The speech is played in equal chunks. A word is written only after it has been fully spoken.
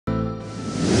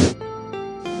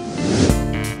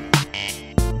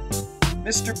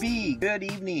Mr. B, good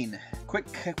evening. Quick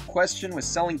question with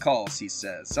selling calls, he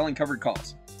says. Selling covered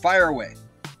calls. Fire away.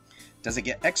 Does it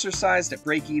get exercised at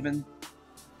break-even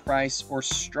price or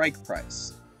strike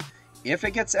price? If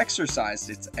it gets exercised,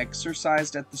 it's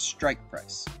exercised at the strike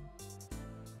price.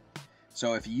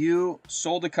 So if you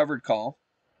sold a covered call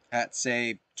at,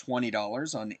 say,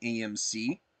 $20 on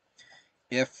AMC,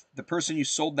 if the person you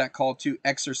sold that call to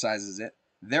exercises it,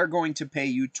 they're going to pay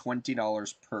you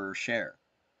 $20 per share.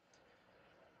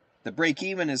 The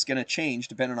break-even is going to change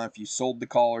depending on if you sold the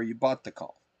call or you bought the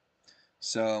call.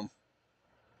 So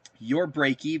your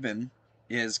break-even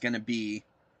is going to be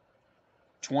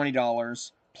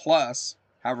 $20 plus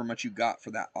however much you got for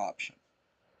that option.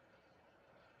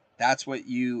 That's what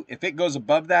you, if it goes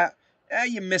above that,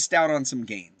 you missed out on some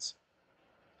gains.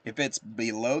 If it's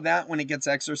below that when it gets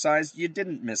exercised, you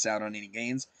didn't miss out on any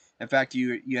gains. In fact,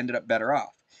 you ended up better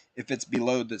off. If it's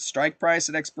below the strike price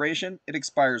at expiration, it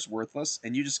expires worthless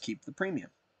and you just keep the premium.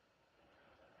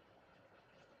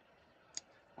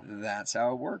 That's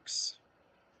how it works.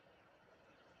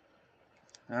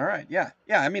 All right, yeah.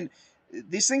 I mean,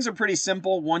 these things are pretty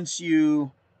simple once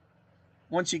you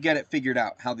get it figured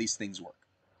out how these things work.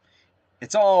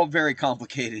 It's all very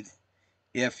complicated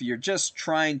if you're just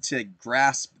trying to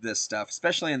grasp this stuff,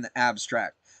 especially in the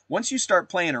abstract. Once you start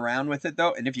playing around with it,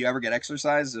 though, and if you ever get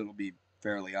exercised, it'll be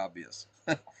fairly obvious.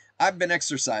 I've been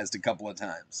exercised a couple of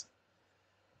times.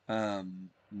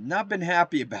 Not been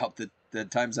happy about the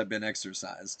times I've been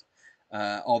exercised.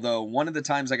 Although one of the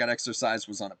times I got exercised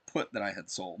was on a put that I had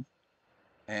sold.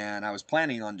 And I was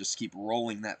planning on just keep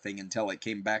rolling that thing until it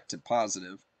came back to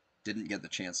positive. Didn't get the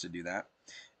chance to do that.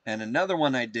 And another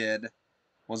one I did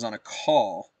was on a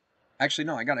call. Actually,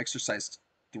 no, I got exercised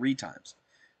 3 times.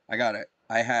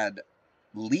 I had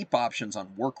leap options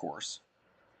on Workhorse.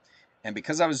 And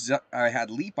because I had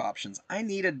leap options, I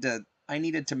needed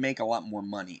to make a lot more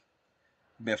money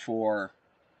before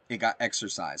it got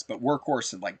exercised. But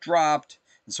Workhorse had dropped,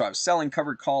 and so I was selling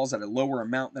covered calls at a lower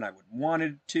amount than I would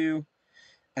wanted to.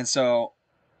 And so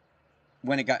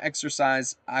when it got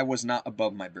exercised, I was not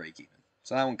above my break even.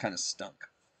 So that one kind of stunk.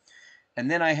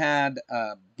 And then I had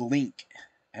Blink.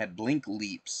 I had Blink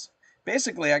leaps.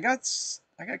 Basically, I got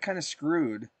kind of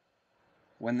screwed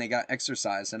when they got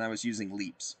exercised and I was using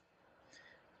leaps.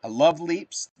 I love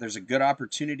leaps. There's a good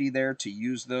opportunity there to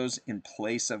use those in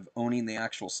place of owning the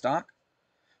actual stock.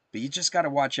 But you just got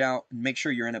to watch out and make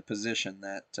sure you're in a position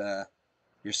that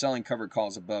you're selling covered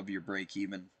calls above your break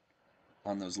even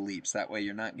on those leaps. That way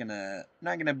you're not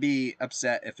gonna be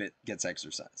upset if it gets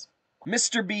exercised.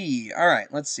 Mr. B. All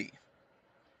right, let's see.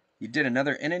 You did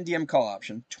another NNDM call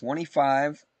option,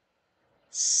 25,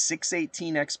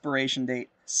 6/18 expiration date,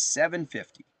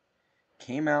 750.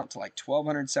 Came out to like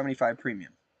 1,275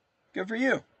 premium. Good for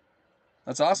you.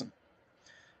 That's awesome.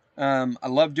 I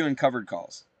love doing covered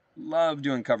calls. Love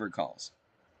doing covered calls.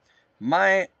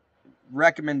 My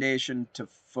recommendation to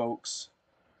folks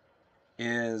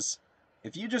is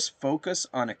if you just focus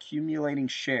on accumulating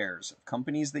shares of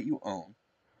companies that you own,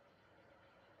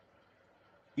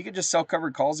 you could just sell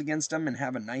covered calls against them and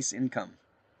have a nice income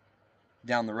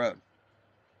down the road.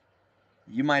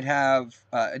 You might have,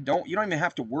 you don't even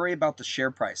have to worry about the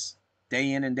share price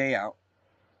day in and day out.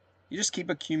 You just keep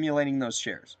accumulating those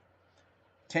shares.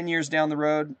 10 years down the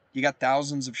road, you got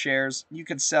thousands of shares. You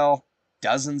could sell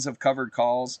dozens of covered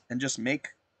calls and just make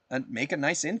a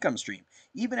nice income stream.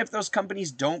 Even if those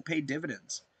companies don't pay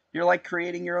dividends, you're like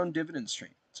creating your own dividend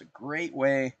stream. It's a great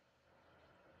way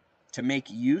to make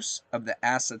use of the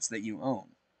assets that you own.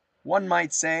 One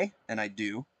might say, and I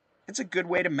do, it's a good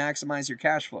way to maximize your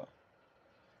cash flow.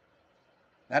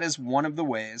 That is one of the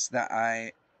ways that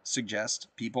I suggest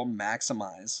people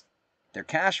maximize their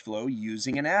cash flow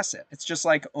using an asset. It's just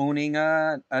like owning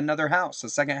another house, a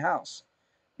second house.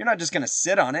 You're not just going to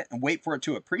sit on it and wait for it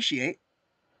to appreciate.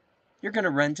 You're going to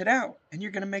rent it out, and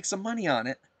you're going to make some money on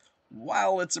it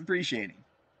while it's appreciating.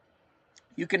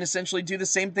 You can essentially do the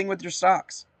same thing with your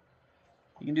stocks.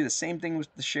 You can do the same thing with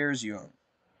the shares you own.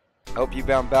 I hope you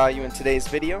found value in today's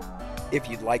video. If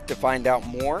you'd like to find out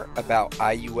more about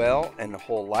IUL and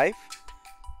whole life,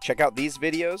 check out these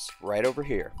videos right over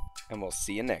here, and we'll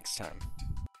see you next time.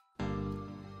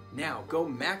 Now go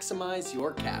maximize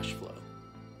your cash flow.